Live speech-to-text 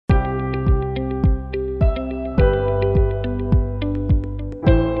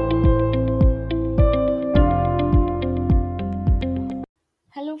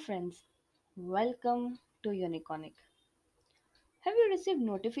friends, welcome to Uniconic. Have you received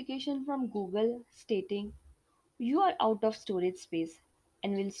notification from Google stating you are out of storage space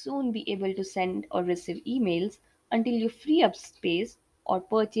and will soon be able to send or receive emails until you free up space or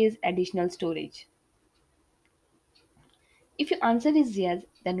purchase additional storage? If your answer is yes,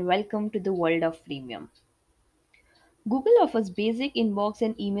 then welcome to the world of freemium. Google offers basic inbox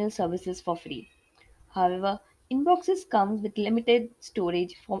and email services for free. However, inboxes come with limited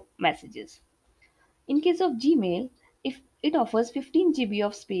storage for messages. In case of Gmail, if it offers 15 GB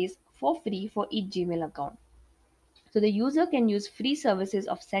of space for free for each Gmail account. So the user can use free services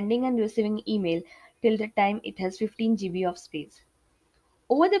of sending and receiving email till the time it has 15 GB of space.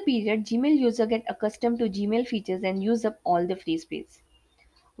 Over the period, Gmail user get accustomed to Gmail features and use up all the free space.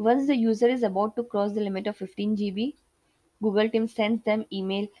 Once the user is about to cross the limit of 15 GB, Google team sends them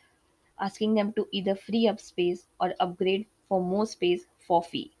email asking them to either free up space or upgrade for more space for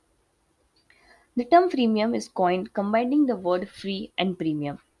fee. The term freemium is coined combining the word free and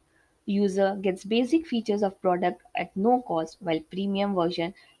premium. User gets basic features of product at no cost while premium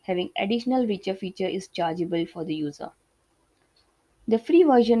version having additional richer feature is chargeable for the user. The free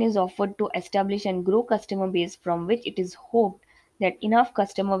version is offered to establish and grow customer base from which it is hoped that enough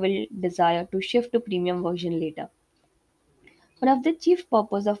customer will desire to shift to premium version later. One of the chief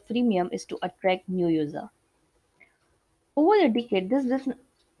purpose of freemium is to attract new user. Over the decade,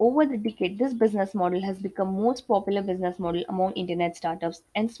 this business model has become most popular business model among internet startups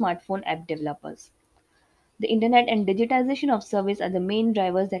and smartphone app developers. The internet and digitization of service are the main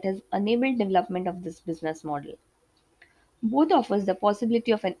drivers that has enabled development of this business model. Both offers the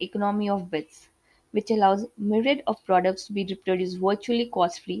possibility of an economy of bits, which allows myriad of products to be reproduced virtually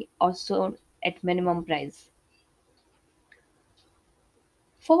cost-free or sold at minimum price.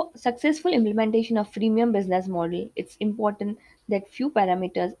 For successful implementation of freemium business model, it's important that few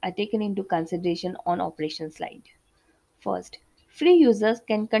parameters are taken into consideration on operation slide. First, free users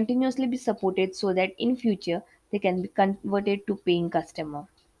can continuously be supported so that in future they can be converted to paying customer.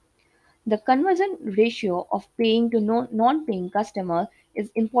 The conversion ratio of paying to non-paying customer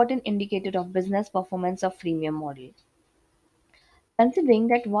is important indicator of business performance of freemium model. Considering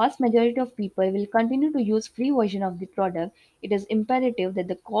that vast majority of people will continue to use free version of the product, it is imperative that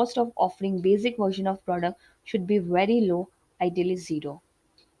the cost of offering basic version of product should be very low, ideally zero.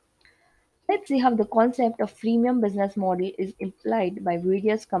 Let's see how the concept of freemium business model is applied by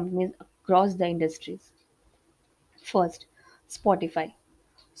various companies across the industries. First, Spotify.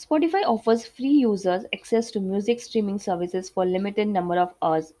 Spotify offers free users access to music streaming services for limited number of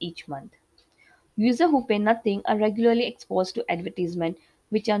hours each month. Users who pay nothing are regularly exposed to advertisements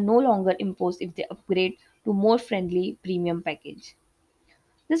which are no longer imposed if they upgrade to more friendly premium package.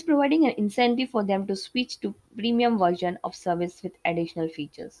 This providing an incentive for them to switch to premium version of service with additional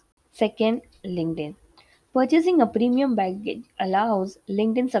features. Second, LinkedIn. Purchasing a premium package allows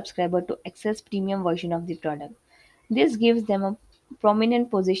LinkedIn subscriber to access premium version of the product. This gives them a prominent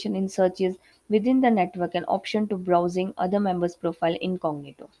position in searches within the network and option to browsing other members' profile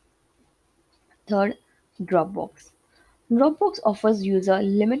incognito. Third, Dropbox. Dropbox offers user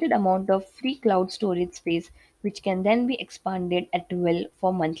limited amount of free cloud storage space which can then be expanded at will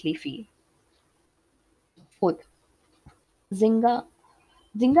for monthly fee. Fourth, Zynga.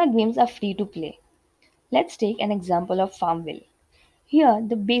 Zynga games are free to play. Let's take an example of Farmville. Here,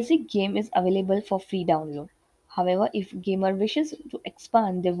 the basic game is available for free download. However, if gamer wishes to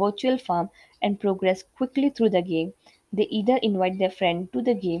expand their virtual farm and progress quickly through the game, they either invite their friend to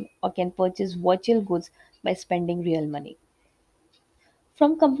the game or can purchase virtual goods by spending real money.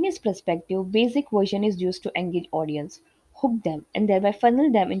 From company's perspective, basic version is used to engage audience, hook them, and thereby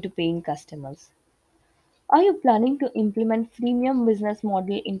funnel them into paying customers. Are you planning to implement freemium business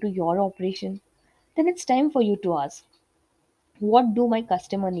model into your operation? Then it's time for you to ask, what do my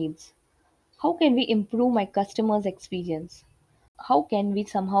customer needs? How can we improve my customers' experience? How can we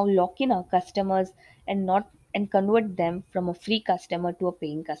somehow lock in our customers and convert them from a free customer to a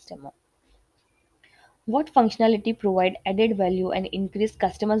paying customer? What functionality provide added value and increase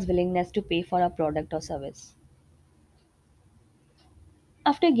customers' willingness to pay for a product or service?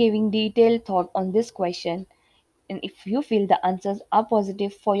 After giving detailed thought on this question, and if you feel the answers are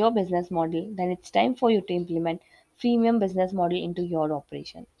positive for your business model, then it's time for you to implement freemium business model into your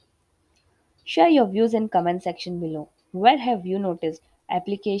operation. Share your views in comment section below. Where have you noticed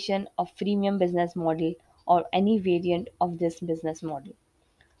application of freemium business model or any variant of this business model?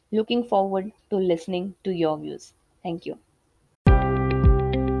 Looking forward to listening to your views. Thank you.